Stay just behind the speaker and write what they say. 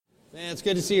Man, it's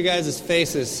good to see you guys'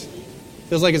 faces.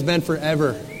 Feels like it's been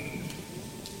forever.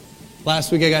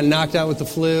 Last week I got knocked out with the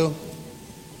flu,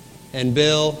 and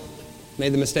Bill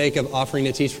made the mistake of offering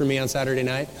to teach for me on Saturday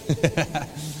night.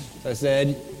 So I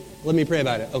said, let me pray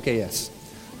about it. Okay, yes.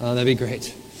 That'd be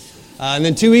great. And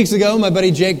then 2 weeks ago, my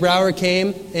buddy Jake Brower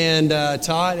came and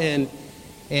taught, and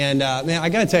man, I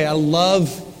gotta tell you,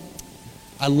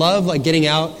 I love like getting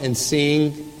out and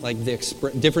seeing like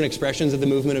the different expressions of the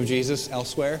movement of Jesus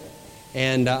elsewhere.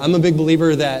 And I'm a big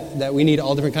believer that we need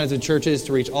all different kinds of churches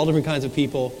to reach all different kinds of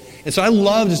people. And so I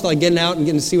love just like getting out and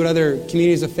getting to see what other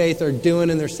communities of faith are doing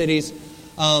in their cities.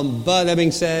 But that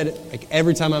being said, like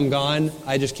every time I'm gone,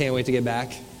 I just can't wait to get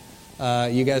back.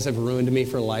 You guys have ruined me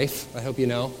for life. I hope you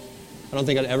know. I don't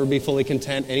think I'd ever be fully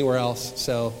content anywhere else.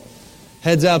 So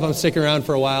heads up, I'm sticking around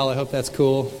for a while. I hope that's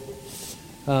cool.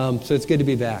 So it's good to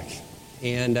be back.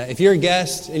 And if you're a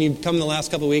guest and you've come in the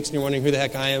last couple of weeks and you're wondering who the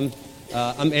heck I am,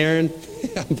 I'm Aaron.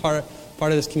 I'm part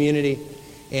of this community,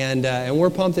 and we're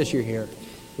pumped that you're here.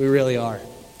 We really are.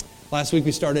 Last week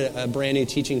we started a brand new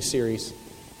teaching series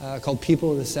called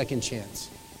People of the Second Chance.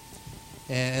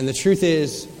 And the truth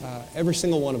is, every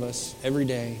single one of us, every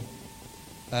day,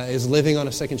 is living on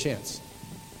a second chance.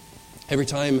 Every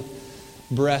time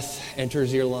breath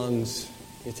enters your lungs,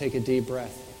 you take a deep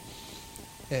breath.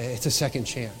 It's a second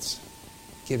chance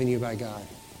given you by God.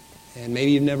 And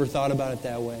maybe you've never thought about it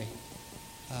that way.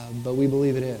 But we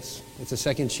believe it is. It's a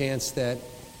second chance that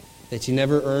you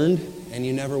never earned and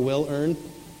you never will earn.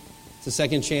 It's a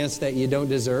second chance that you don't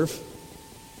deserve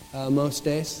most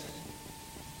days.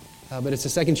 But it's a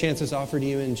second chance that's offered to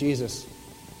you in Jesus.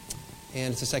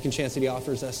 And it's a second chance that He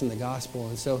offers us in the gospel.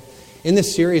 And so in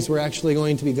this series, we're actually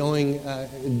going to be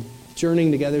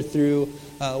journeying together through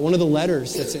one of the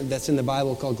letters that's in the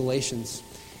Bible called Galatians.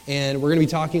 And we're going to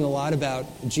be talking a lot about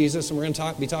Jesus, and we're going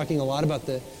to be talking a lot about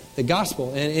the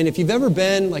gospel. And if you've ever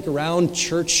been like around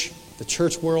church, the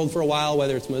church world for a while,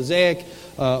 whether it's Mosaic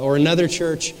or another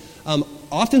church,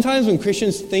 oftentimes when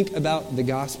Christians think about the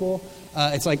gospel,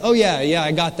 it's like, oh yeah,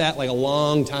 I got that like a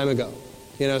long time ago.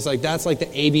 You know, it's like that's like the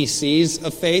ABCs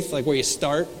of faith, like where you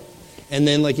start, and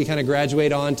then like you kind of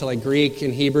graduate on to like Greek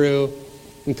and Hebrew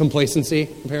and complacency,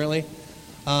 apparently.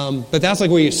 But that's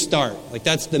like where you start. Like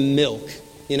that's the milk.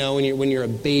 You know, when you're a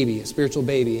baby, a spiritual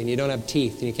baby, and you don't have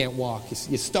teeth and you can't walk,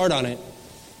 you start on it.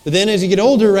 But then as you get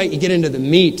older, right, you get into the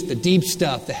meat, the deep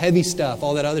stuff, the heavy stuff,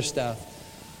 all that other stuff.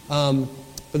 But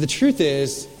the truth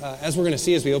is, as we're going to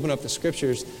see as we open up the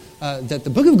scriptures, that the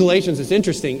book of Galatians is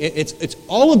interesting. It's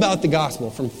all about the gospel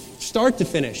from start to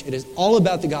finish. It is all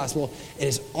about the gospel. It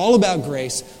is all about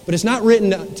grace, but it's not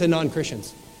written to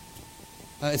non-Christians.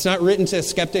 It's not written to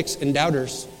skeptics and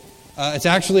doubters. It's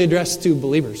actually addressed to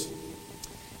believers.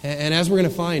 And as we're going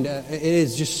to find, it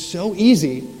is just so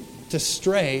easy to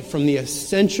stray from the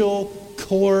essential,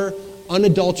 core,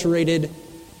 unadulterated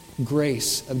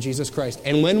grace of Jesus Christ.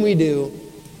 And when we do,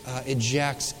 it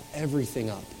jacks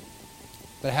everything up.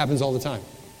 But it happens all the time.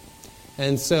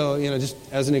 And so, just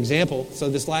as an example, so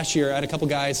this last year I had a couple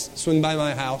guys swing by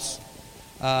my house.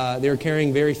 They were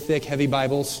carrying very thick, heavy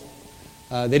Bibles.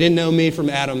 They didn't know me from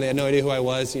Adam. They had no idea who I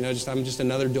was. I'm just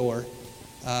another door.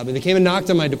 But they came and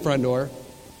knocked on my front door,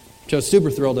 which I was super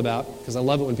thrilled about, because I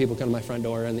love it when people come to my front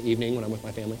door in the evening when I'm with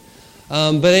my family.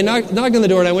 But they knocked on the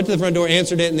door, and I went to the front door,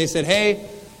 answered it, and they said, hey,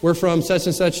 we're from such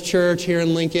and such church here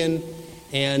in Lincoln,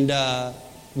 and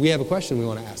we have a question we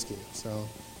want to ask you. So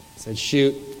I said,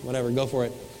 shoot, whatever, go for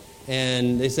it.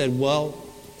 And they said, well,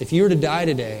 if you were to die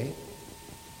today,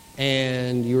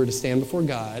 and you were to stand before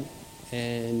God,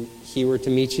 and He were to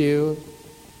meet you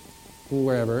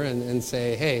wherever, and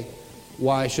say, hey,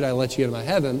 why should I let you into my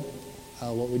heaven?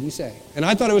 What would you say? And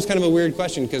I thought it was kind of a weird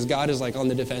question because God is like on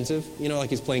the defensive, like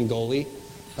He's playing goalie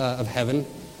of heaven.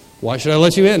 Why should I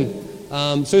let you in?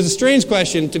 So it's a strange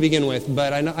question to begin with,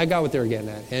 but I got what they were getting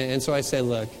at. And so I said,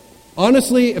 look,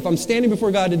 honestly, if I'm standing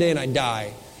before God today and I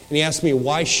die, and He asks me,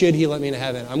 why should He let me into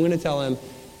heaven? I'm going to tell Him,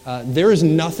 there is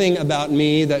nothing about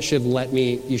me that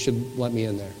you should let me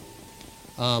in there.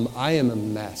 I am a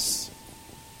mess.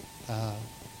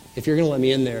 If you're going to let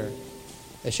me in there,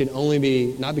 it should only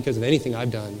be not because of anything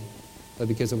I've done, but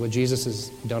because of what Jesus has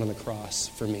done on the cross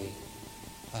for me.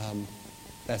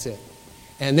 That's it.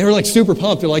 And they were like super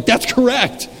pumped. They're like, that's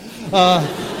correct.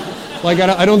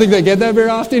 I don't think they get that very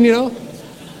often,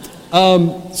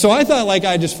 So I thought like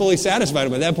I just fully satisfied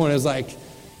them. At that point, I was like,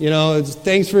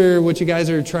 thanks for what you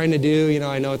guys are trying to do.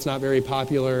 I know it's not very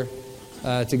popular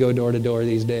to go door to door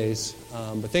these days.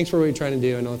 But thanks for what you're trying to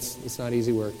do. I know it's not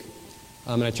easy work.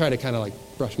 And I tried to kind of like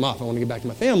brush them off. I want to get back to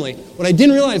my family. What I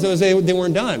didn't realize was they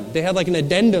weren't done. They had like an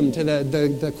addendum to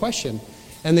the question.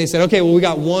 And they said, okay, well, we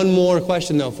got one more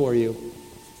question, though, for you.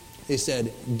 They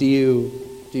said, do you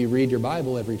read your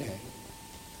Bible every day?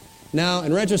 Now,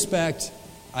 in retrospect,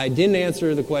 I didn't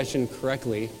answer the question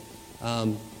correctly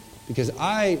because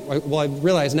I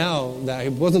realize now that I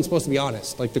wasn't supposed to be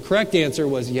honest. Like, the correct answer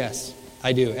was yes,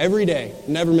 I do. Every day.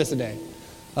 Never miss a day.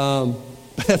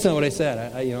 But that's not what I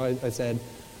said. I said,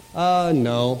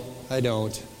 no, I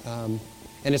don't.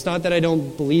 And it's not that I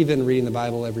don't believe in reading the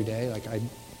Bible every day.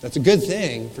 That's a good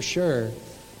thing, for sure.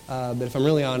 But if I'm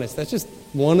really honest, that's just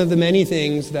one of the many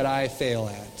things that I fail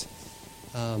at.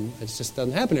 It just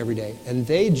doesn't happen every day. And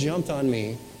they jumped on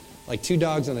me like two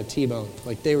dogs on a T-bone.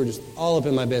 Like, they were just all up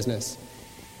in my business.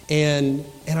 And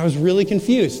I was really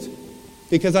confused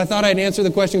because I thought I'd answered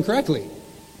the question correctly.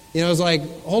 I was like,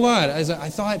 hold on. I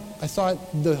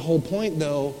thought the whole point,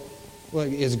 though,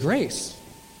 is grace.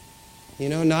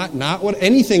 Not what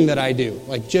anything that I do.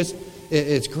 Like, just,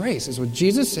 it's grace. It's what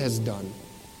Jesus has done.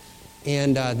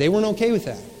 And they weren't okay with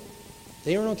that.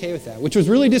 They weren't okay with that, which was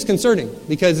really disconcerting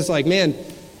because it's like, man,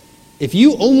 if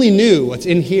you only knew what's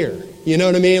in here, you know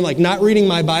what I mean? Like, not reading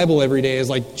my Bible every day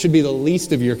should be the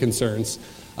least of your concerns.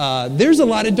 There's a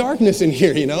lot of darkness in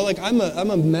here, Like, I'm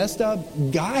a messed up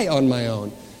guy on my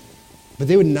own. But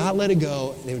they would not let it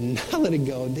go. They would not let it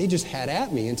go. They just had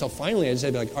at me until finally I just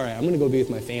had to be like, all right, I'm going to go be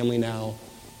with my family now.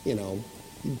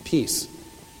 Peace.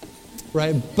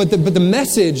 Right? But the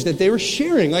message that they were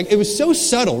sharing, it was so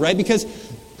subtle, right? Because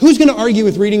who's going to argue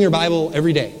with reading your Bible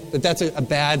every day? That's a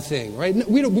bad thing, right?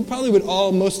 We probably would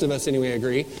all, most of us anyway,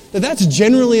 agree that that's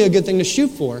generally a good thing to shoot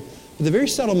for. But the very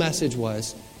subtle message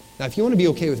was, now if you want to be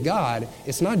okay with God,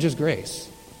 it's not just grace.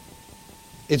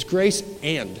 It's grace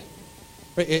and.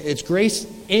 Right? It's grace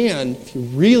and, if you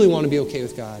really want to be okay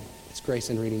with God, it's grace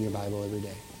in reading your Bible every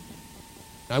day.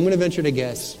 Now, I'm going to venture to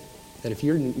guess that if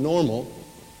you're normal,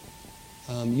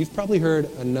 you've probably heard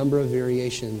a number of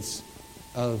variations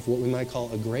of what we might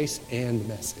call a grace and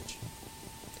message.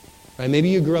 Right? Maybe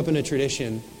you grew up in a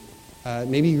tradition,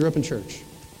 maybe you grew up in church,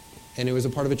 and it was a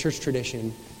part of a church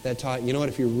tradition that taught, you know what,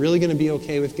 if you're really going to be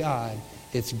okay with God,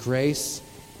 it's grace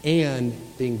and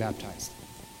being baptized.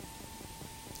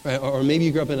 Right? Or maybe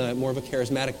you grew up in more of a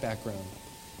charismatic background,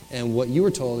 and what you were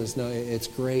told is, no, it's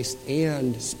grace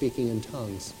and speaking in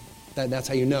tongues. That's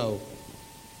how you know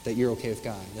that you're okay with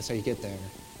God. That's how you get there.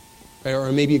 Right?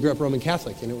 Or maybe you grew up Roman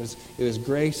Catholic, and it was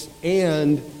grace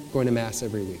and going to Mass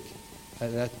every week.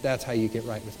 That's how you get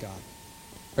right with God.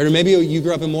 Right? Or maybe you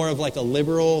grew up in more of like a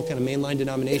liberal, kind of mainline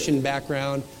denomination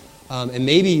background, and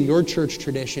maybe your church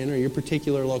tradition or your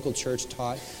particular local church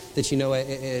taught that,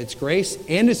 it's grace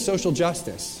and it's social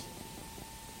justice.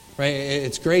 Right?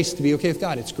 It's grace to be okay with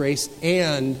God. It's grace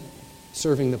and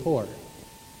serving the poor.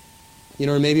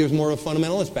 Or maybe it was more of a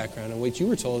fundamentalist background, and what you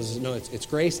were told is, no, it's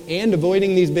grace and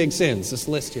avoiding these big sins, this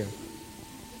list here.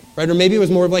 Right? Or maybe it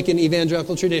was more of like an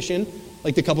evangelical tradition,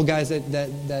 like the couple guys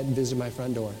that visited my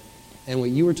front door. And what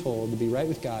you were told to be right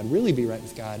with God, really be right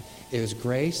with God, it was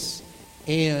grace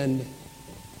and,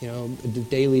 the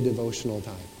daily devotional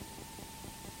time.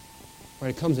 Right?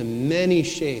 It comes in many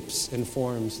shapes and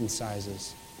forms and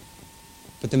sizes.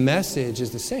 But the message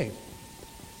is the same.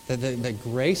 That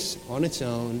grace on its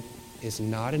own is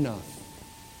not enough.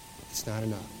 It's not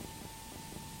enough.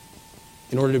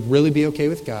 In order to really be okay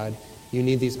with God, you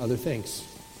need these other things.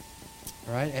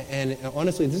 All right? And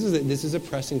honestly, this is a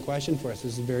pressing question for us.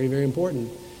 This is very, very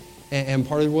important. And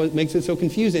part of what makes it so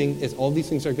confusing is all these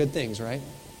things are good things, right?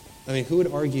 I mean, who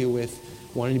would argue with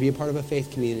wanting to be a part of a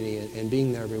faith community and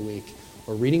being there every week,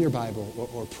 or reading your Bible,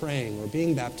 or praying, or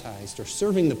being baptized, or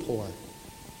serving the poor?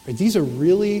 Right? These are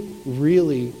really,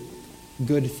 really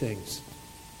good things.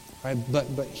 Right? But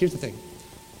here's the thing.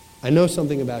 I know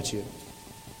something about you.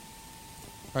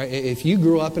 Right? If you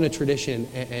grew up in a tradition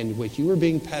and what you were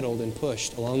being peddled and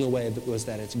pushed along the way was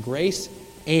that it's grace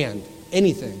and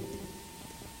anything,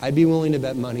 I'd be willing to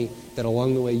bet money that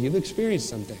along the way you've experienced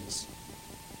some things.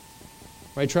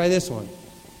 Right? Try this one.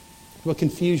 How about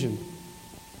confusion?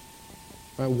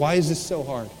 Right? Why is this so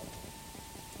hard?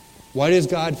 Why does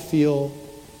God feel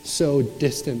so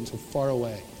distant, so far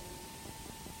away?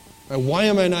 Right? Why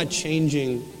am I not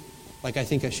changing like I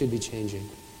think I should be changing?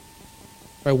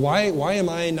 Right? Why am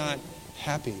I not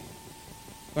happy?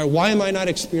 Right? Why am I not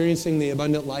experiencing the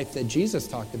abundant life that Jesus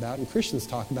talked about and Christians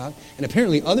talk about and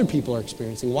apparently other people are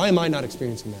experiencing? Why am I not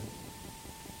experiencing that?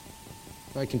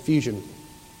 Right? Confusion.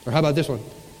 Or how about this one?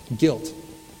 Guilt.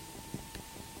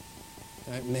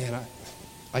 Right? Man,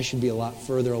 I should be a lot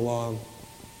further along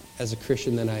as a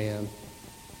Christian than I am.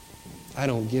 I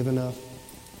don't give enough.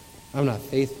 I'm not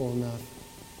faithful enough.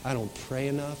 I don't pray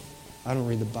enough. I don't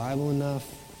read the Bible enough.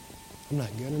 I'm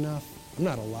not good enough. I'm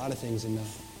not a lot of things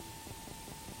enough.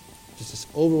 Just this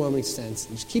overwhelming sense.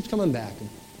 It just keeps coming back.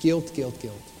 Guilt, guilt,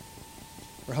 guilt.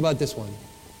 Or how about this one?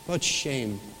 How about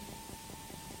shame?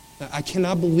 I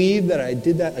cannot believe that I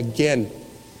did that again.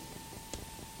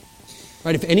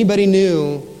 Right? If anybody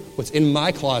knew what's in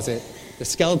my closet, the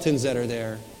skeletons that are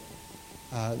there,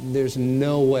 there's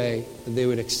no way that they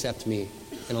would accept me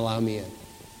and allow me in.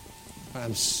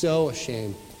 I'm so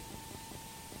ashamed.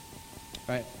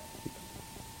 Right?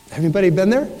 Everybody been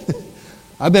there?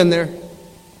 I've been there.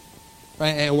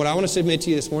 Right? And what I want to submit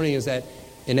to you this morning is that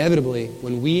inevitably,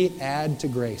 when we add to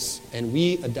grace and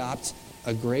we adopt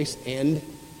a grace and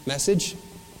message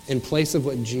in place of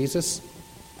what Jesus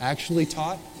actually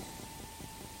taught,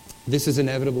 this is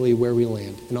inevitably where we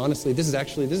land. And honestly, this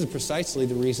is precisely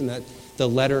the reason that the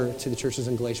letter to the churches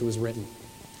in Galatia was written.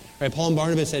 Right? Paul and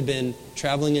Barnabas had been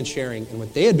traveling and sharing, and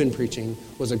what they had been preaching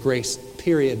was a grace,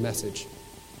 period, message.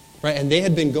 Right? And they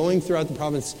had been going throughout the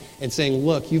province and saying,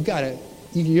 look, you're not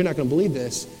going to believe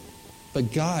this,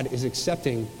 but God is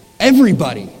accepting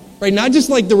everybody. Right? Not just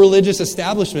like the religious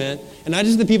establishment, and not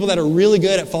just the people that are really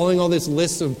good at following all this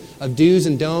list of do's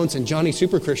and don'ts and Johnny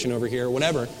Super Christian over here, or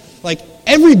whatever. Like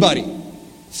everybody.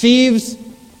 Thieves,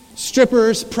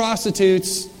 strippers,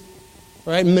 prostitutes,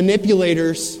 right?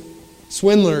 Manipulators,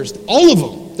 swindlers, all of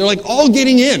them. They're like all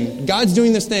getting in. God's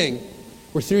doing this thing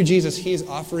where through Jesus, He's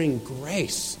offering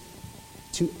grace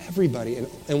to everybody.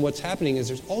 And what's happening is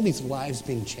there's all these lives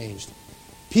being changed.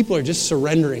 People are just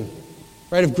surrendering.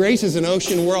 Right? If grace is an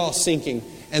ocean, we're all sinking.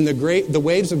 And the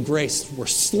waves of grace were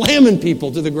slamming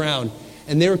people to the ground.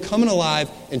 And they were coming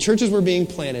alive, and churches were being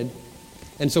planted.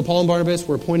 And so Paul and Barnabas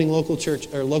were appointing local church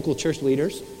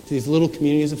leaders to these little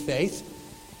communities of faith.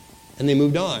 And they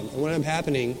moved on. And what ended up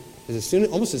happening is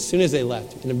almost as soon as they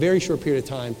left, in a very short period of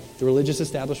time, the religious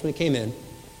establishment came in.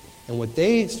 And what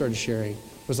they started sharing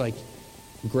was like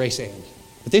grace and.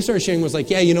 What they started sharing was like,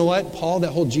 yeah, you know what, Paul,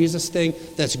 that whole Jesus thing,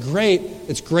 that's great.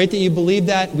 It's great that you believe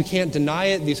that. We can't deny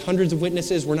it. These hundreds of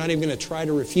witnesses, we're not even going to try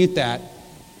to refute that.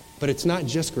 But it's not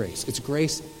just grace. It's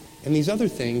grace and these other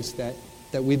things that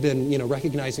we've been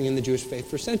recognizing in the Jewish faith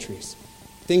for centuries.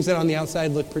 Things that on the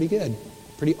outside look pretty good.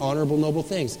 Pretty honorable, noble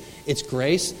things. It's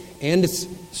grace and it's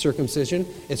circumcision.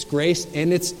 It's grace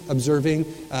and it's observing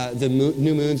the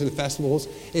new moons and the festivals.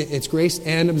 It's grace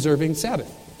and observing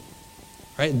Sabbath.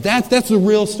 Right? That's the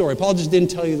real story. Paul just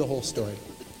didn't tell you the whole story.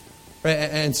 Right?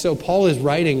 And so Paul is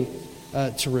writing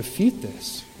to refute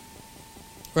this.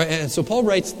 Right? And so Paul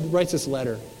writes this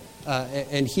letter,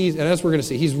 and as we're going to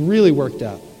see, he's really worked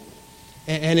up.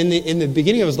 And in the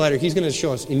beginning of his letter, he's going to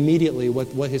show us immediately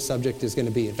what his subject is going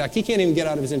to be. In fact, he can't even get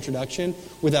out of his introduction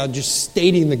without just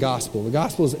stating the gospel. The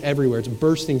gospel is everywhere. It's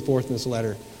bursting forth in this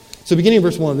letter. So beginning of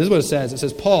verse 1, this is what it says. It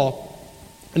says, Paul,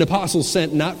 an apostle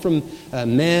sent not from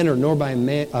men or nor by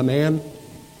a man,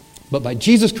 but by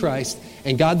Jesus Christ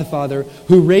and God the Father,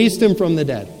 who raised him from the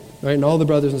dead. Right? And all the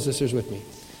brothers and sisters with me.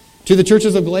 To the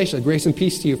churches of Galatia, grace and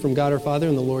peace to you from God our Father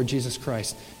and the Lord Jesus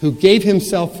Christ, who gave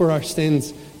himself for our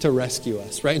sins to rescue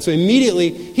us. Right? And so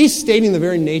immediately, he's stating the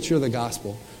very nature of the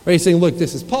gospel. Right? He's saying, look,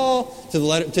 this is Paul to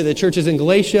the churches in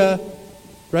Galatia.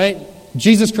 Right?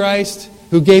 Jesus Christ,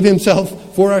 who gave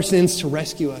himself for our sins to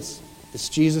rescue us. This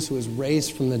Jesus who was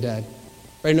raised from the dead.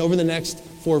 Right? And over the next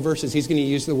 4 verses, he's going to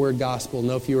use the word gospel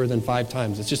no fewer than 5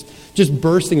 times. It's just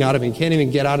bursting out of him. He can't even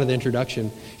get out of the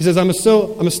introduction. He says, I'm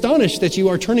astonished that you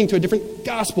are turning to a different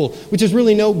gospel, which is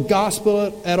really no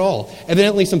gospel at all.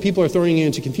 Evidently, some people are throwing you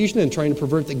into confusion and trying to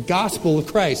pervert the gospel of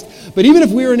Christ. But even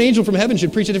if we or an angel from heaven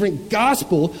should preach a different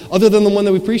gospel other than the one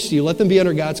that we preach to you, let them be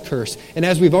under God's curse. And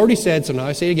as we've already said, so now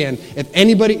I say it again, if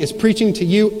anybody is preaching to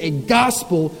you a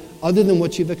gospel other than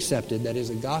what you've accepted, that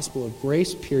is a gospel of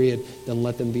grace, period, then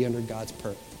let them be under God's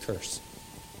curse.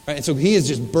 Right? And so he is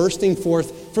just bursting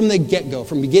forth from the get-go,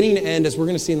 from beginning to end, as we're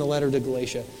going to see in the letter to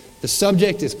Galatia. The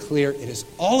subject is clear. It is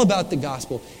all about the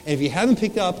gospel. And if you haven't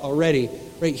picked up already,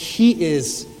 right,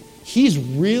 he's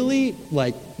really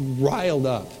like riled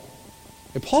up.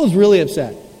 And Paul is really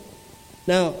upset.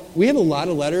 Now, we have a lot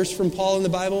of letters from Paul in the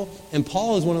Bible, and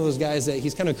Paul is one of those guys that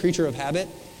he's kind of a creature of habit,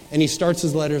 and he starts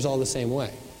his letters all the same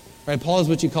way. Right? Paul is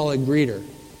what you call a greeter.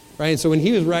 Right? And so when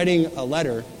he was writing a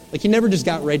letter, like he never just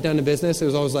got right down to business. It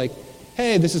was always like,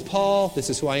 hey, this is Paul,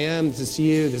 this is who I am, this is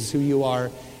you, this is who you are.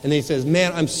 And then he says,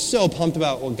 man, I'm so pumped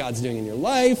about what God's doing in your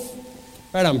life.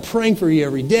 Right? I'm praying for you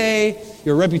every day.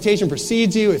 Your reputation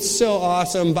precedes you. It's so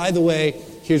awesome. By the way,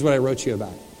 here's what I wrote you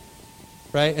about.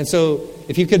 Right? And so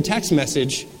if you could text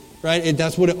message, right,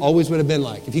 that's what it always would have been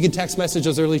like. If you could text message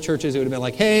those early churches, it would have been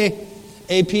like, hey,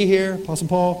 AP here, Apostle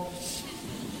Paul.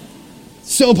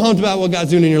 So pumped about what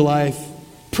God's doing in your life.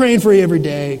 Praying for you every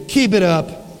day. Keep it up.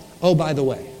 Oh, by the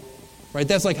way. Right?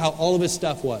 That's like how all of his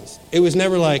stuff was. It was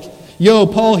never like, yo,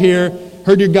 Paul here,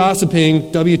 heard you're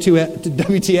gossiping,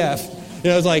 WTF.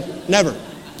 It's like, never.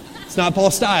 It's not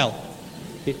Paul's style.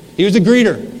 He was a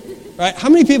greeter. Right? How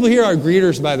many people here are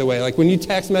greeters, by the way? Like when you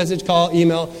text message, call,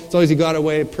 email, it's always you got a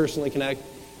way to personally connect.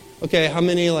 Okay, how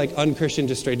many like unchristian,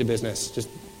 just straight to business?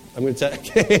 I'm going to say,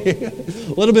 okay,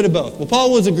 a little bit of both. Well,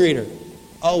 Paul was a greeter,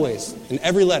 always, in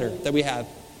every letter that we have,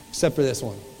 except for this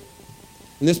one.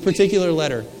 In this particular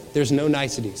letter, there's no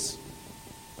niceties.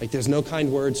 Like there's no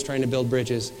kind words trying to build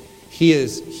bridges. He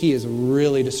is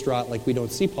really distraught, like we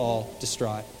don't see Paul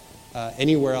distraught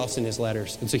anywhere else in his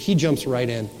letters. And so he jumps right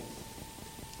in.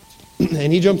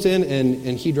 And he jumps in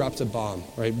and he drops a bomb,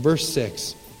 right? Verse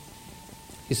 6,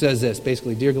 he says this,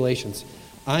 basically, Dear Galatians,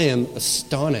 I am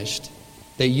astonished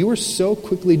that you are so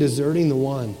quickly deserting the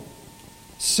one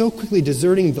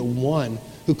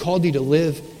who called you to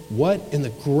live, what? In the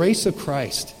grace of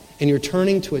Christ. And you're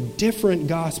turning to a different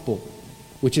gospel,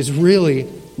 which is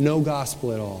really no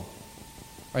gospel at all.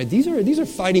 Right? These are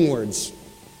fighting words.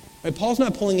 Right? Paul's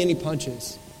not pulling any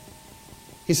punches.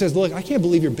 He says, look, I can't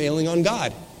believe you're bailing on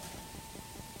God.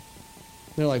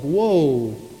 They're like,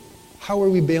 whoa, how are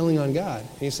we bailing on God?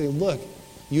 And you say, look,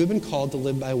 you have been called to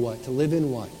live by what? To live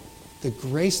in what? The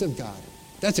grace of God.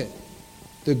 That's it.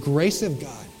 The grace of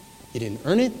God. You didn't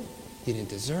earn it. You didn't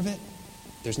deserve it.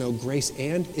 There's no grace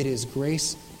and. It is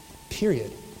grace,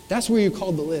 period. That's where you're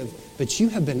called to live. But you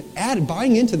have been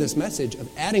buying into this message of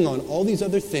adding on all these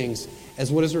other things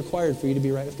as what is required for you to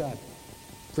be right with God.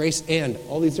 Grace and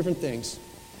all these different things.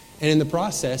 And in the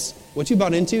process, what you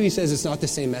bought into, he says it's not the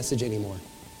same message anymore.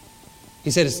 He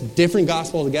said it's a different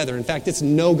gospel altogether. In fact, it's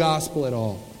no gospel at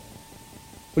all.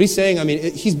 What he's saying,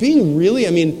 he's being really,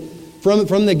 from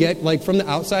the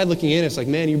outside looking in, it's like,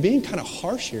 man, you're being kind of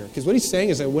harsh here. Because what he's saying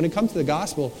is that when it comes to the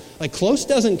gospel, like close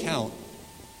doesn't count.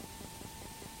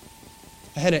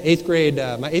 I had my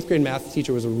 8th grade math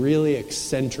teacher was a really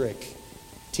eccentric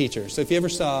teacher. So if you ever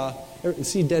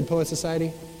see Dead Poets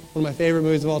Society? One of my favorite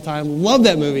movies of all time. Love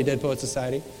that movie, Dead Poets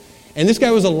Society. And this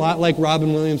guy was a lot like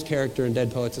Robin Williams' character in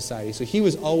Dead Poets Society. So he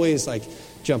was always like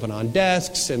jumping on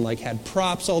desks and like had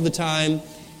props all the time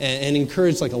and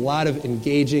encouraged like a lot of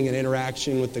engaging and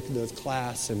interaction with the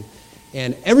class.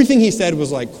 And everything he said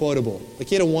was like quotable. Like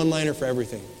he had a one-liner for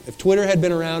everything. If Twitter had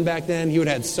been around back then, he would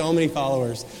have had so many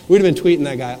followers. We'd have been tweeting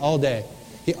that guy all day.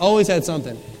 He always had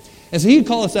something. And so he'd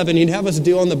call us up and he'd have us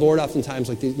do on the board oftentimes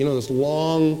like those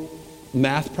long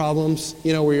math problems,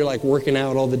 where you're like working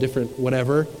out all the different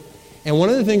whatever. And one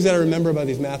of the things that I remember about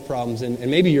these math problems, and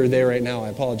maybe you're there right now, I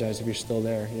apologize if you're still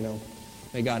there,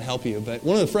 may God help you. But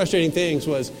one of the frustrating things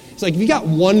was, it's like if you got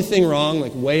one thing wrong,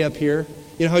 like way up here,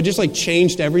 how it just like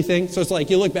changed everything. So it's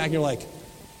like you look back and you're like,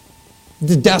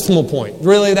 the decimal point.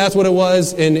 Really, that's what it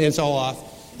was, and it's all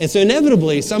off. And so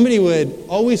inevitably, somebody would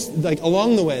always, like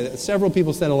along the way, several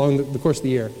people said along the course of the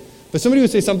year, but somebody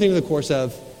would say something to the course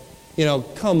of,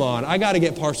 come on, I got to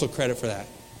get partial credit for that.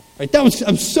 Right? I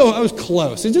was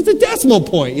close. It's just a decimal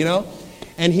point,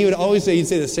 And he would always say, he'd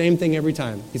say the same thing every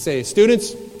time. He'd say,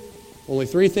 students, only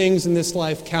 3 things in this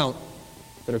life count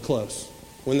that are close,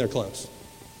 when they're close.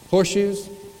 Horseshoes,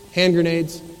 hand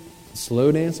grenades,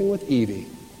 slow dancing with Evie.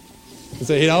 And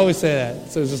so he'd always say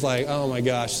that. So it's just like, oh my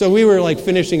gosh. So we were like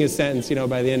finishing his sentence,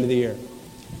 by the end of the year.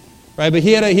 Right? But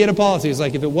he had a policy. It's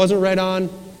like if it wasn't right on,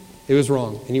 it was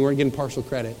wrong. And you weren't getting partial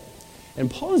credit.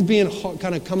 And Paul is being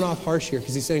kind of coming off harsh here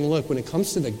because he's saying, look, when it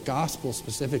comes to the gospel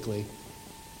specifically,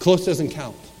 close doesn't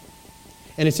count.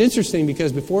 And it's interesting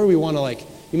because before we want to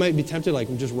you might be tempted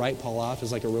to just write Paul off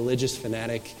as like a religious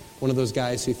fanatic, one of those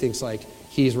guys who thinks like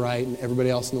he's right and everybody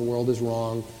else in the world is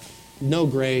wrong. No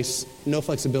grace, no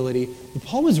flexibility. But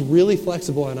Paul was really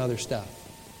flexible on other stuff.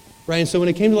 Right? And so when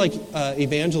it came to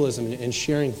evangelism and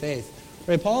sharing faith,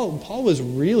 right, Paul was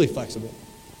really flexible.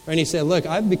 Right? And he said, look,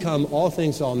 I've become all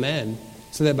things to all men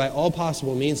so that by all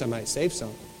possible means I might save some.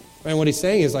 Right? And what he's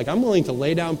saying is I'm willing to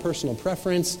lay down personal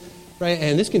preference, right?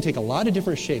 And this can take a lot of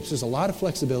different shapes. There's a lot of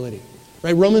flexibility.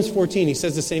 Right? Romans 14, he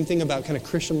says the same thing about kind of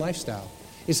Christian lifestyle.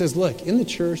 He says, look, in the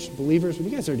church, believers, when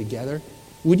you guys are together,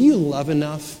 would you love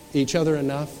each other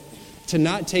enough to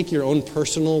not take your own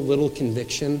personal little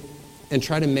conviction and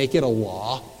try to make it a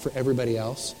law for everybody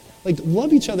else?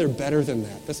 Love each other better than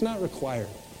that. That's not required.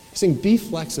 He's saying be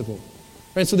flexible.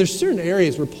 Right? So there's certain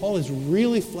areas where Paul is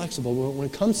really flexible. When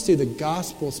it comes to the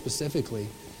gospel specifically,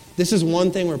 this is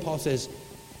one thing where Paul says,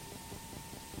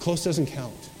 close doesn't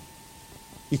count.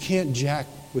 You can't jack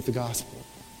with the gospel.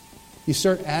 You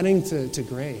start adding to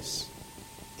grace,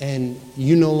 and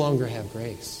you no longer have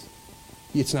grace.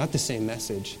 It's not the same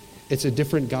message. It's a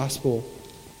different gospel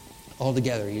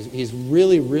altogether. He's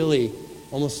really, really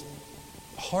almost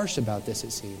harsh about this,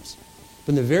 it seems.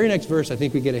 But in the very next verse, I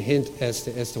think we get a hint as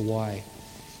to why.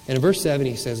 And in verse 7,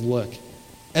 he says, look,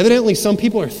 evidently some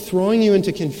people are throwing you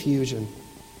into confusion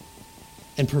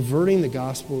and perverting the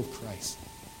gospel of Christ.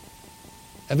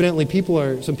 Evidently,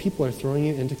 some people are throwing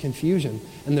you into confusion,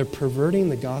 and they're perverting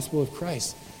the gospel of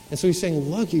Christ. And so he's saying,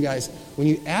 look, you guys, when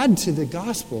you add to the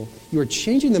gospel, you are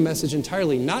changing the message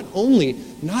entirely. Not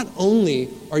only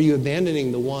are you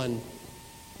abandoning the one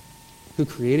who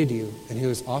created you and who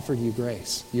has offered you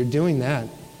grace. You're doing that.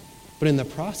 But in the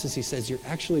process, he says, you're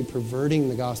actually perverting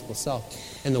the gospel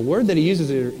itself. And the word that he uses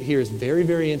here is very,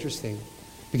 very interesting.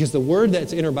 Because the word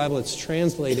that's in our Bible that's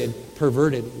translated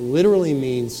perverted literally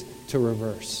means to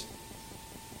reverse.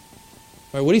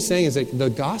 Right, what he's saying is that the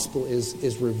gospel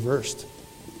is reversed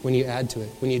when you add to it,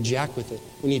 when you jack with it,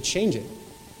 when you change it.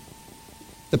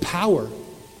 The power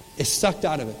is sucked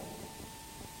out of it.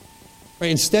 Right,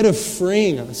 instead of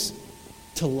freeing us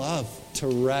to love, to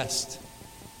rest,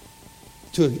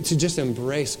 to just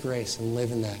embrace grace and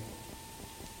live in that,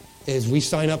 is we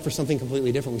sign up for something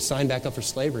completely different. We sign back up for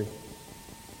slavery.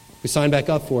 We sign back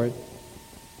up for it.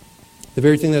 The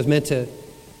very thing that was meant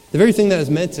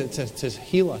to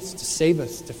heal us, to save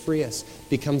us, to free us,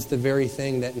 becomes the very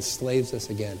thing that enslaves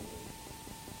us again.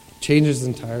 Changes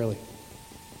entirely.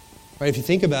 Right? If you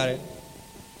think about it,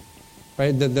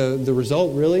 right, the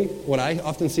result really, what I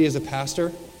often see as a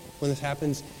pastor when this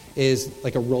happens, is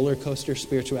like a roller coaster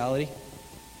spirituality,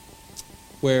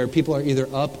 where people are either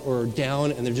up or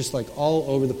down and they're just like all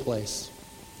over the place.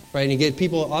 Right? And you get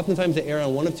people oftentimes to err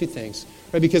on one of two things.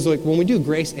 Right? Because like when we do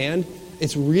grace and,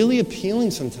 it's really appealing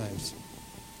sometimes.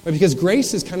 Right? Because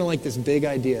grace is kind of like this big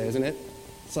idea, isn't it?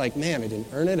 It's like, man, I didn't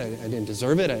earn it. I didn't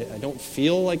deserve it. I don't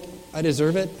feel like I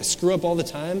deserve it. I screw up all the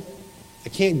time. I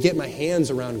can't get my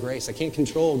hands around grace. I can't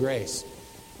control grace.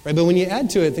 Right? But when you add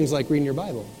to it things like reading your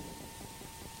Bible,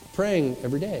 praying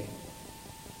every day,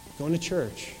 going to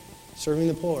church, serving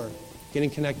the poor, getting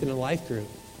connected in a life group,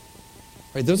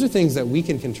 right? Those are things that we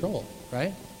can control,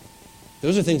 right?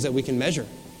 Those are things that we can measure.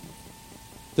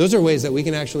 Those are ways that we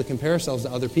can actually compare ourselves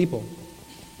to other people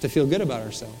to feel good about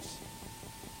ourselves,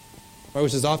 right?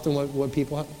 Which is often what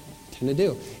people tend to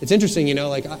do. It's interesting,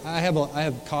 like I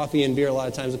have coffee and beer a lot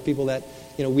of times with people that,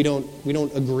 we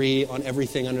don't agree on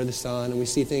everything under the sun, and we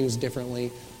see things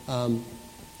differently. My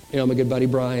good buddy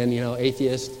Brian,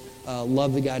 atheist,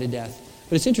 love the guy to death.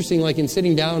 But it's interesting, like in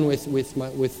sitting down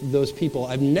with those people,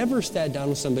 I've never sat down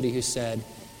with somebody who said,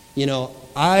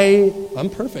 I'm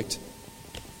perfect.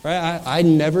 Right? I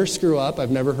never screw up. I've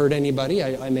never hurt anybody.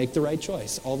 I make the right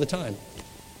choice all the time.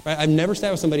 Right? I've never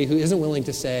sat with somebody who isn't willing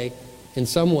to say, in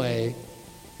some ways,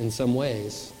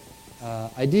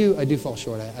 I do fall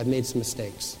short. I've made some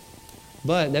mistakes.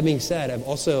 But that being said, I've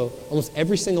also, almost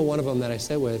every single one of them that I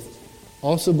sit with,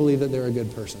 also believe that they're a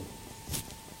good person.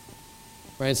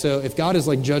 Right? So if God is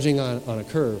like judging on a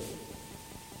curve,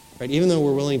 right, even though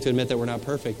we're willing to admit that we're not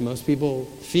perfect, most people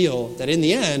feel that in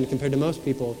the end, compared to most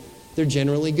people, they're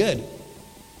generally good.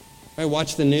 Right?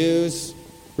 Watch the news,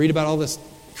 read about all this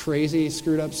crazy,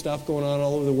 screwed up stuff going on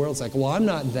all over the world. It's like, well, I'm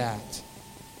not that.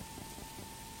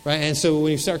 Right? And so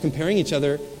when you start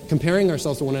comparing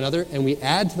ourselves to one another, and we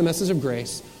add to the message of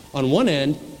grace, on one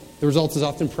end, the result is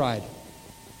often pride.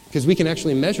 Because we can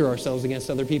actually measure ourselves against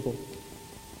other people.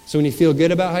 So when you feel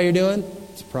good about how you're doing,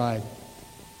 it's pride.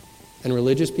 And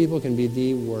religious people can be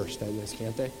the worst at this,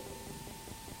 can't they?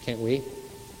 Can't we?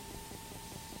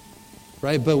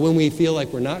 Right? But when we feel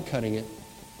like we're not cutting it,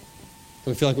 and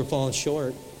we feel like we're falling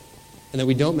short, and that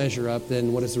we don't measure up,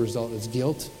 then what is the result? It's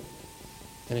guilt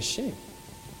and it's shame.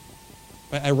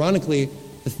 Right? Ironically,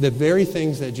 the very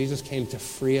things that Jesus came to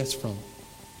free us from,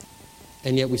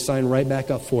 and yet we sign right back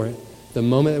up for it the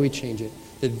moment that we change it.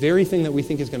 The very thing that we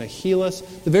think is going to heal us,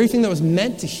 the very thing that was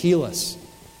meant to heal us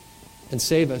and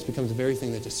save us, becomes the very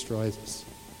thing that destroys us.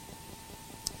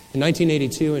 In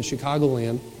 1982 in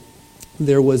Chicagoland,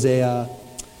 there's a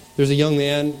young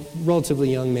man,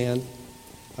 relatively young man,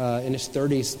 in his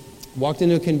 30s, walked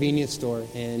into a convenience store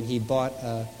and he bought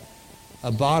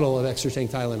a bottle of extra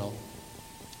strength Tylenol.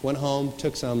 Went home,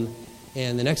 took some,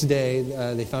 and the next day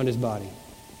they found his body.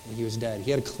 And he was dead.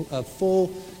 He had a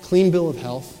full, clean bill of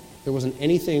health. There wasn't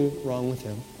anything wrong with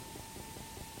him.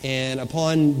 And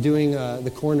upon doing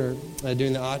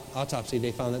doing the autopsy,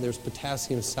 they found that there was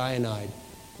potassium cyanide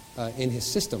in his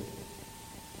system.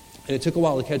 And it took a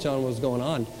while to catch on what was going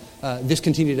on. This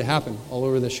continued to happen all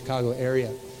over the Chicago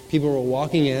area. People were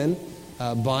walking in,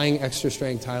 buying extra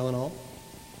strength Tylenol,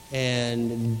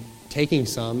 and taking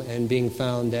some and being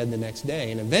found dead the next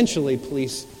day. And eventually,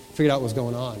 police figured out what was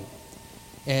going on.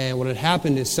 And what had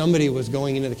happened is somebody was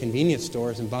going into the convenience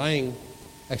stores and buying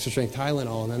extra strength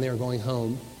Tylenol, and then they were going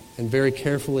home and very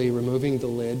carefully removing the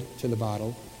lid to the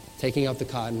bottle, taking out the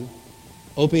cotton,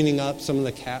 opening up some of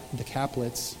the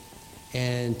caplets,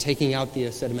 and taking out the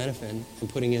acetaminophen and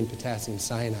putting in potassium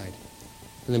cyanide.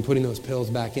 And then putting those pills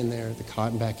back in there, the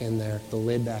cotton back in there, the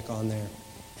lid back on there,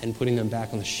 and putting them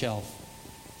back on the shelf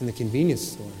in the convenience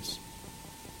stores.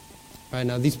 Right,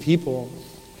 now these people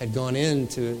had gone in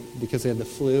because they had the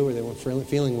flu or they weren't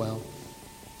feeling well,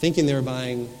 thinking they were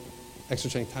buying extra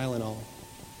strength Tylenol.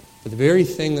 But the very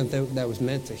thing that was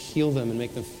meant to heal them and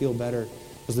make them feel better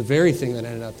was the very thing that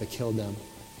ended up that killed them.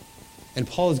 And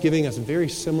Paul is giving us very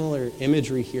similar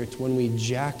imagery here to when we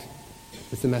jack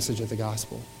with the message of the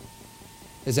gospel.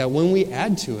 Is that when we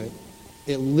add to it,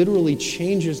 it literally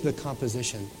changes the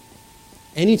composition.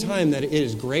 Anytime that it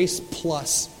is grace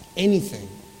plus anything,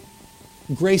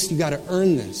 grace, you got to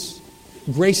earn this.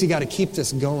 Grace, you got to keep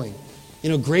this going.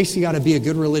 Grace, you got to be a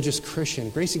good religious Christian.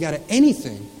 Grace, you got to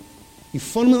anything. You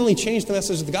fundamentally change the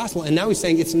message of the gospel, and now he's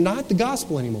saying it's not the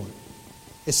gospel anymore.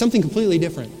 It's something completely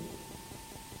different.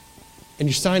 And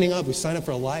you're signing up. We sign up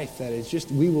for a life that is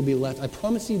just, we will be left. I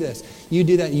promise you this. You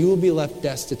do that, you will be left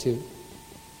destitute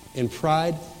in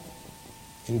pride,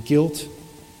 in guilt,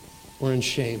 or in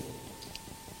shame.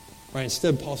 Right?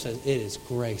 Instead, Paul says it is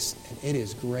grace, and it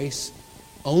is grace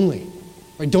only.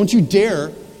 Right? Don't you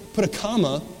dare put a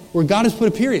comma where God has put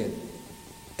a period.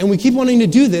 And we keep wanting to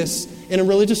do this in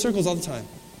religious circles all the time.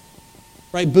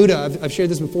 Right? Buddha, I've shared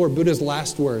this before, Buddha's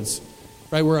last words.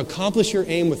 Right? Were accomplish your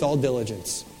aim with all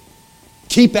diligence.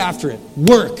 Keep after it.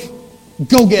 Work.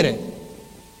 Go get it.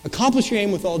 Accomplish your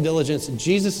aim with all diligence.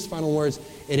 Jesus' final words,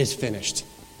 it is finished.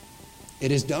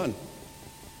 It is done.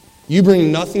 You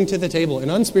bring nothing to the table. In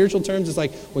unspiritual terms, it's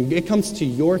like when it comes to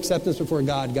your acceptance before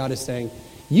God, God is saying,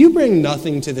 you bring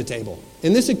nothing to the table.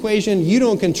 In this equation, you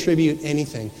don't contribute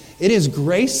anything. It is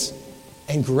grace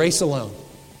and grace alone.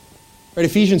 Right?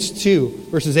 Ephesians 2,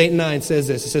 verses 8 and 9 says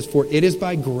this. It says, for it is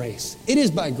by grace. It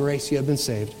is by grace you have been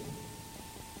saved.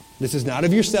 This is not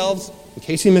of yourselves. In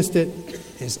case you missed it,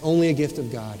 it is only a gift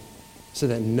of God, so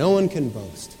that no one can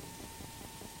boast.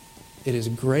 It is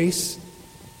grace,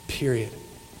 period.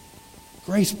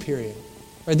 Grace, period.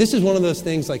 Right, this is one of those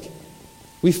things like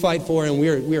we fight for and we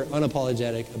are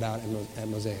unapologetic about at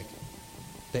Mosaic.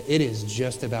 That it is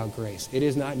just about grace. It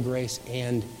is not grace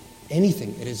and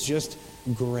anything. It is just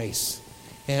grace.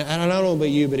 And I don't know about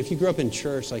you, but if you grew up in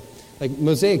church, like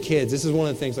Mosaic kids, this is one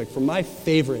of the things, like for my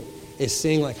favorite is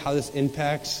seeing like how this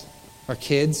impacts our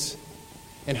kids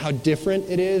and how different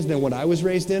it is than what I was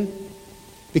raised in.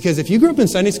 Because if you grew up in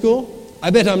Sunday school,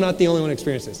 I bet I'm not the only one who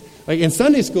experienced this. Like in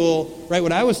Sunday school, right,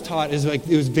 what I was taught is like,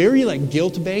 it was very like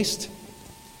guilt-based.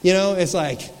 It's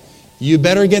like, you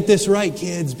better get this right,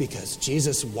 kids, because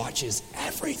Jesus watches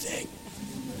everything.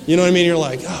 You know what I mean? You're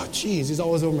like, oh, geez, he's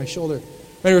always over my shoulder.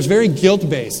 Right, it was very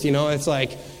guilt-based. It's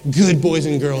like, good boys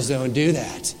and girls don't do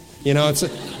that.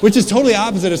 Which is totally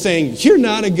opposite of saying, you're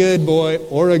not a good boy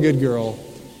or a good girl,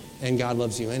 and God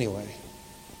loves you anyway.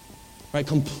 Right?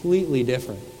 Completely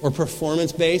different. Or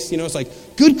performance-based. It's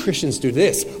like, good Christians do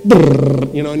this.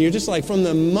 And you're just like, from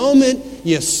the moment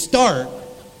you start,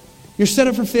 you're set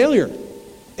up for failure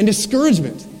and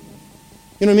discouragement.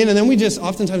 You know what I mean? And then we just,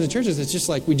 oftentimes in churches, it's just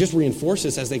like, we just reinforce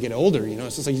this as they get older.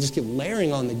 It's just like you just keep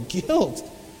layering on the guilt,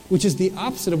 which is the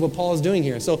opposite of what Paul is doing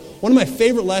here. So one of my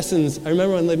favorite lessons, I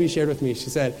remember when Libby shared with me, she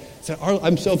said,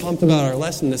 I'm so pumped about our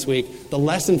lesson this week. The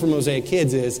lesson for Mosaic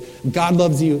Kids is, God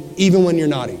loves you even when you're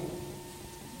naughty.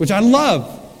 Which I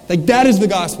love. Like, that is the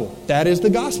gospel. That is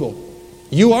the gospel.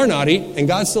 You are naughty, and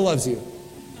God still loves you.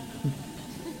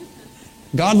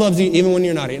 God loves you even when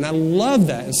you're naughty. And I love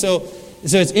that. And so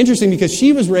it's interesting because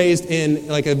she was raised in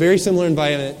like a very similar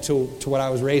environment to what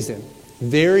I was raised in.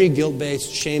 Very guilt-based,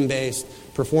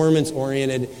 shame-based,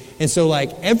 performance-oriented. And so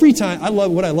like every time,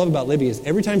 what I love about Libby is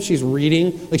every time she's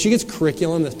reading, like she gets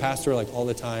curriculum that's passed to her like all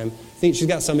the time. I think she's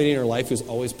got somebody in her life who's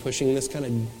always pushing this kind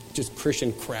of just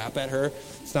Christian crap at her.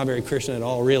 It's not very Christian at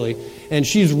all, really. And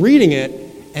she's reading it,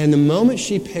 and the moment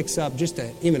she picks up just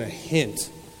even a hint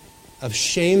of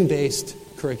shame-based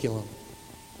curriculum,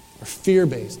 or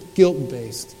fear-based,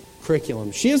 guilt-based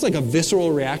curriculum, she has like a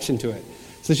visceral reaction to it.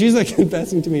 So she's like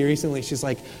confessing to me recently, she's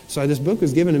like, so this book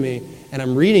was given to me, and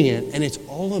I'm reading it, and it's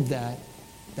all of that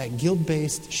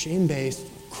guilt-based, shame-based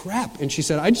crap. And she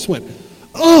said, I just went,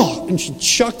 oh, and she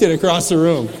chucked it across the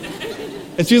room.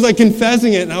 And she was like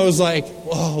confessing it, and I was like,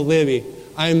 oh, Libby,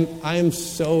 I'm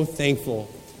so thankful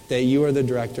that you are the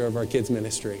director of our kids'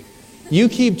 ministry. You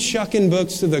keep chucking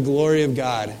books to the glory of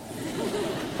God.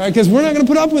 All right, because we're not going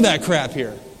to put up with that crap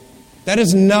here. That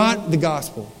is not the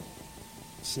gospel.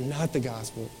 It's not the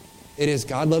gospel. It is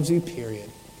God loves you, period.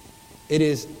 It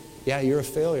is, yeah, you're a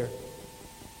failure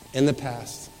in the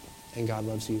past. and God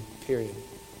loves you, period.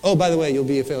 Oh, by the way, you'll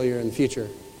be a failure in the future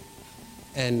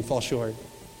and fall short,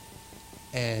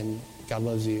 and God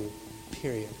loves you,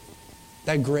 period.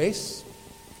 That grace,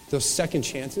 those second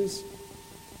chances,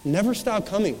 never stop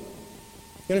coming.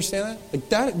 You understand that?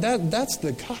 Like that's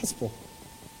the gospel.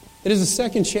 It is a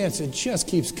second chance. It just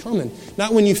keeps coming.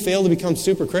 Not when you fail to become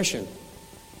super Christian,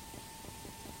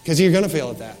 because you're going to fail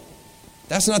at that.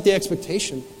 That's not the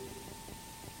expectation.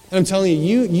 And I'm telling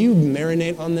you, you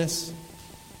marinate on this.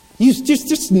 You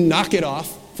just knock it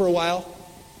off for a while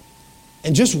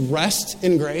and just rest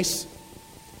in grace.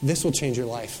 This will change your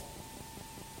life.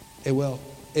 It will.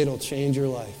 It'll change your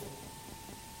life.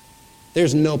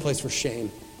 There's no place for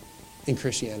shame in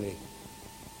Christianity.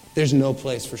 There's no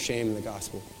place for shame in the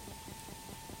gospel.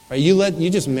 Right? You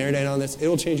just marinate on this. It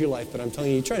will change your life. But I'm telling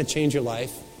you, you try to change your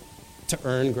life to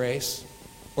earn grace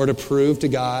or to prove to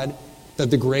God that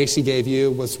the grace He gave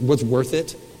you was worth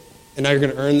it, and now you're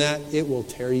going to earn that, it will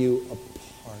tear you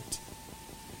apart.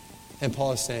 And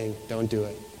Paul is saying, don't do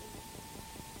it.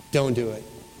 Don't do it.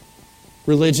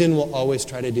 Religion will always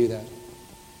try to do that.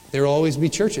 There will always be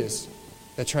churches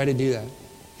that try to do that.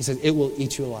 He says, it will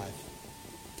eat you alive.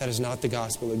 That is not the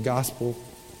gospel. The gospel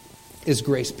is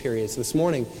grace, period. So this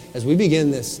morning, as we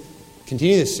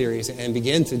continue this series and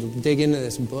begin to dig into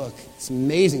this book, this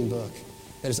amazing book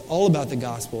that is all about the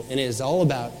gospel, and it is all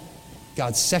about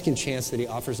God's second chance that He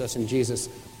offers us in Jesus.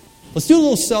 Let's do a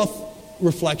little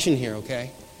self-reflection here,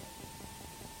 okay?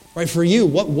 Right, for you,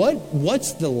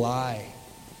 what's the lie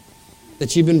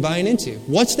that you've been buying into?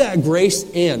 What's that grace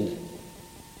end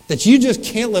that you just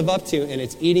can't live up to, and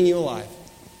it's eating you alive?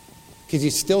 Because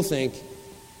you still think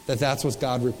that that's what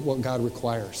God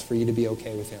requires for you to be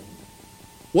okay with Him.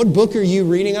 What book are you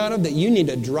reading out of that you need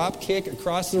to drop kick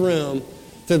across the room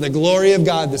to the glory of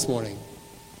God this morning?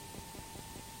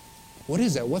 What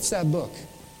is that? What's that book?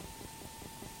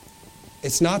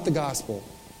 It's not the gospel.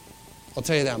 I'll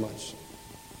tell you that much.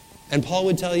 And Paul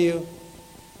would tell you,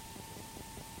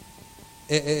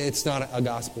 it's not a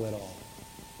gospel at all.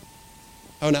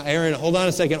 Oh, now, Aaron, hold on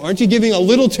a second. Aren't you giving a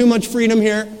little too much freedom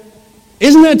here?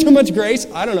 Isn't that too much grace?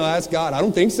 I don't know. Ask God. I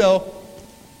don't think so.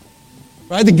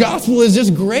 Right? The gospel is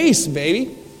just grace,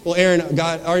 baby. Well, Aaron,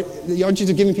 God, aren't you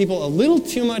just giving people a little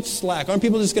too much slack? Aren't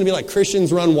people just going to be like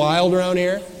Christians run wild around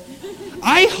here?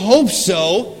 I hope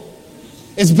so.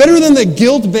 It's better than the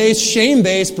guilt-based,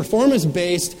 shame-based,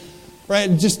 performance-based, right?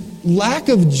 Just lack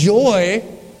of joy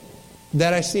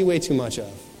that I see way too much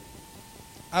of.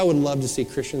 I would love to see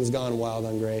Christians gone wild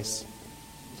on grace.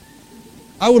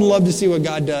 I would love to see what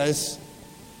God does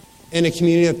in a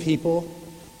community of people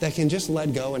that can just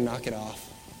let go and knock it off.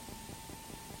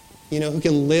 You know, who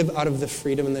can live out of the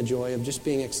freedom and the joy of just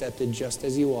being accepted just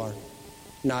as you are,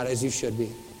 not as you should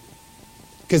be.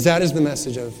 Because that is the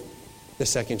message of the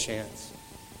second chance.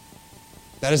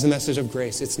 That is the message of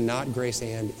grace. It's not grace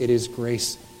and, it is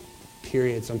grace,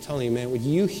 period. So I'm telling you, man, would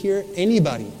you hear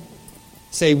anybody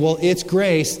say, well, it's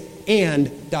grace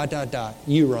and ...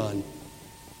 you run.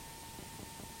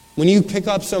 When you pick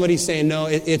up somebody saying, no,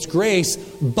 it's grace,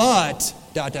 but ...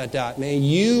 man,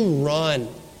 you run.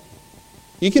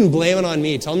 You can blame it on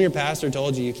me. Tell them your pastor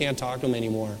told you can't talk to them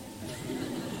anymore.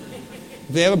 If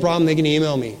they have a problem, they can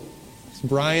email me. It's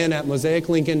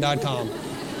brian@mosaiclincoln.com.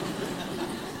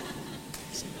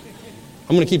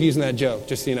 I'm going to keep using that joke,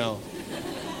 just so you know.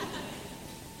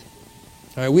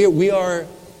 All right, we are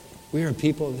a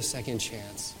people of the second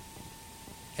chance.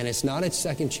 And it's not a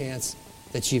second chance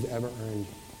that you've ever earned.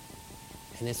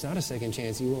 And it's not a second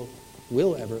chance you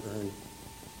will ever earn.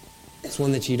 It's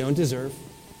one that you don't deserve,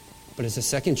 but it's a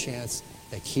second chance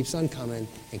that keeps on coming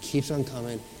and keeps on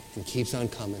coming and keeps on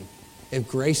coming. If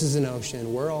grace is an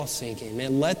ocean, we're all sinking.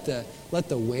 Man, let the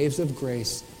waves of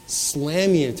grace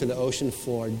slam you to the ocean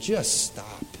floor. Just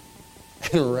stop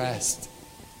and rest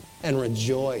and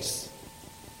rejoice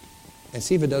and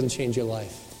see if it doesn't change your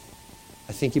life.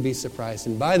 I think you'd be surprised.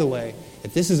 And by the way,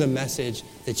 if this is a message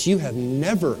that you have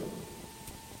never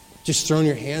just thrown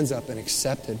your hands up and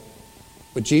accepted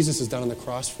what Jesus has done on the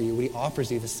cross for you, what He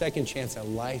offers you, the second chance at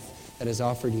life that is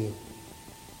offered you,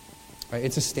 right?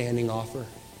 It's a standing offer.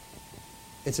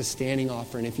 It's a standing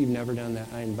offer, and if you've never done that,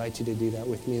 I invite you to do that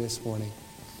with me this morning.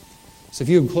 So if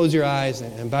you would close your eyes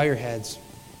and bow your heads,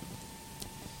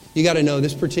 you got to know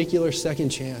this particular second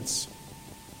chance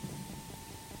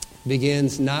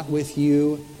begins not with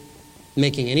you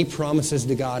making any promises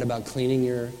to God about cleaning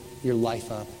your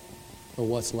life up or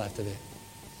what's left of it.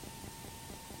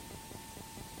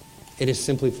 It is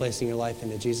simply placing your life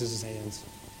into Jesus' hands.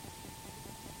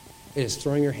 It is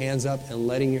throwing your hands up and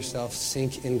letting yourself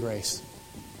sink in grace.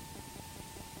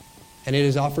 And it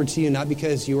is offered to you not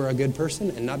because you are a good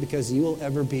person and not because you will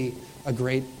ever be a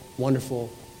great, wonderful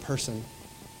person.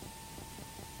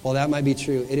 While that might be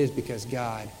true, it is because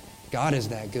God is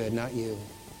that good, not you.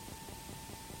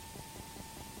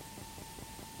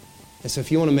 And so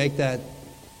if you want to make that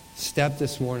step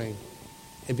this morning,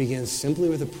 it begins simply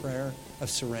with a prayer of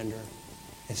surrender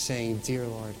and saying, Dear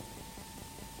Lord,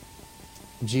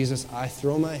 Jesus, I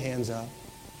throw my hands up.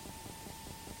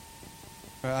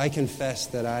 I confess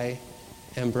that I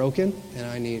am broken and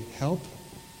I need help,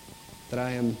 that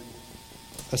I am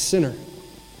a sinner,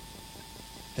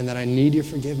 and that I need your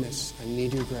forgiveness. I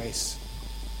need your grace.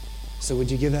 So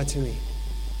would you give that to me,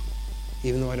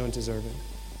 even though I don't deserve it?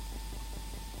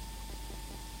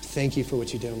 Thank you for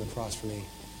what you did on the cross for me.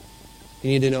 You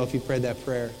need to know if you prayed that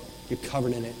prayer, you're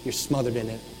covered in it, you're smothered in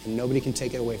it, and nobody can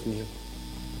take it away from you.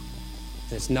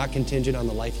 And it's not contingent on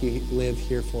the life you live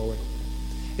here forward.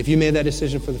 If you made that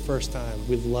decision for the first time,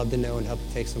 we'd love to know and help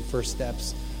you take some first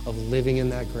steps of living in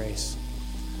that grace.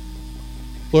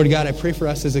 Lord God, I pray for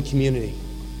us as a community,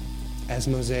 as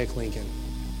Mosaic Lincoln.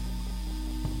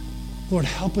 Lord,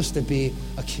 help us to be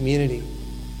a community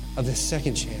of the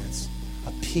second chance,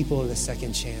 a people of the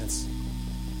second chance.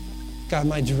 God,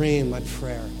 my dream, my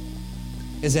prayer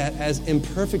is that as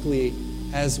imperfectly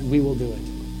as we will do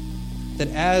it, that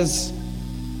as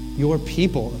your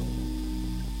people,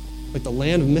 like the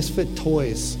land of misfit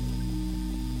toys,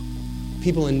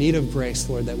 people in need of grace,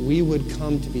 Lord, that we would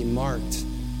come to be marked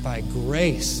by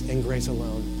grace and grace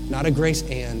alone. Not a grace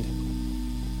and,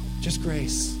 just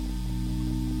grace.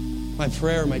 My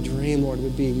prayer, my dream, Lord,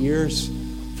 would be years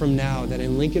from now that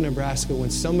in Lincoln, Nebraska, when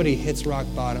somebody hits rock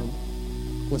bottom,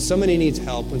 when somebody needs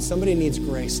help, when somebody needs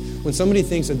grace, when somebody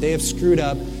thinks that they have screwed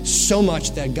up so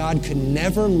much that God could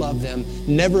never love them,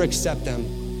 never accept them,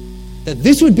 that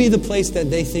this would be the place that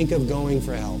they think of going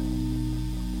for help.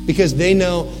 Because they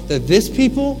know that this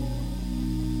people,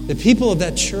 the people of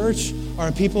that church, are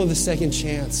a people of the second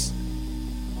chance.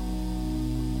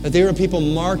 That they are a people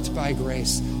marked by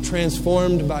grace,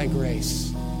 transformed by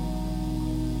grace,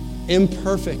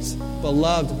 imperfect, but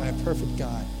loved by a perfect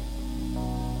God.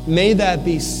 May that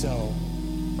be so.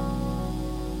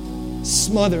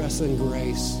 Smother us in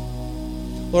grace.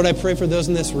 Lord, I pray for those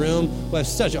in this room who have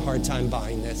such a hard time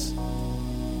buying this.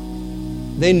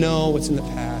 They know what's in the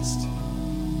past.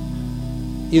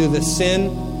 Either the sin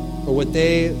or what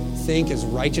they think is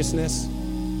righteousness.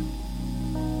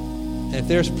 And if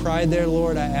there's pride there,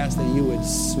 Lord, I ask that you would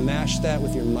smash that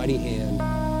with your mighty hand.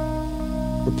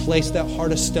 Replace that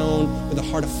heart of stone with a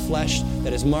heart of flesh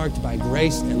that is marked by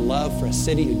grace and love for a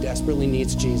city who desperately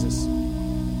needs Jesus.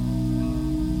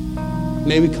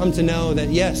 May we come to know that,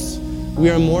 yes, we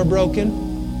are more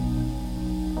broken.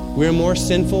 We are more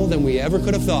sinful than we ever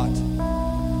could have thought.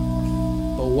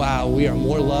 But wow, we are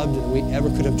more loved than we ever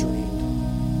could have dreamed.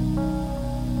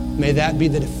 May that be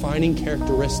the defining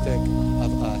characteristic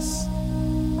of us.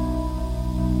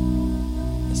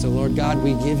 And so, Lord God,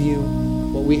 we give you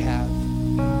what we have.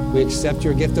 We accept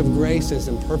your gift of grace as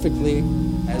imperfectly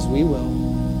as we will.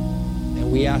 And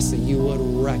we ask that you would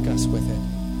wreck us with it.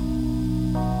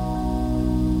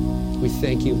 We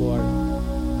thank you, Lord,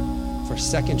 for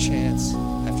second chance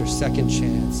after second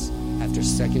chance after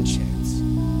second chance.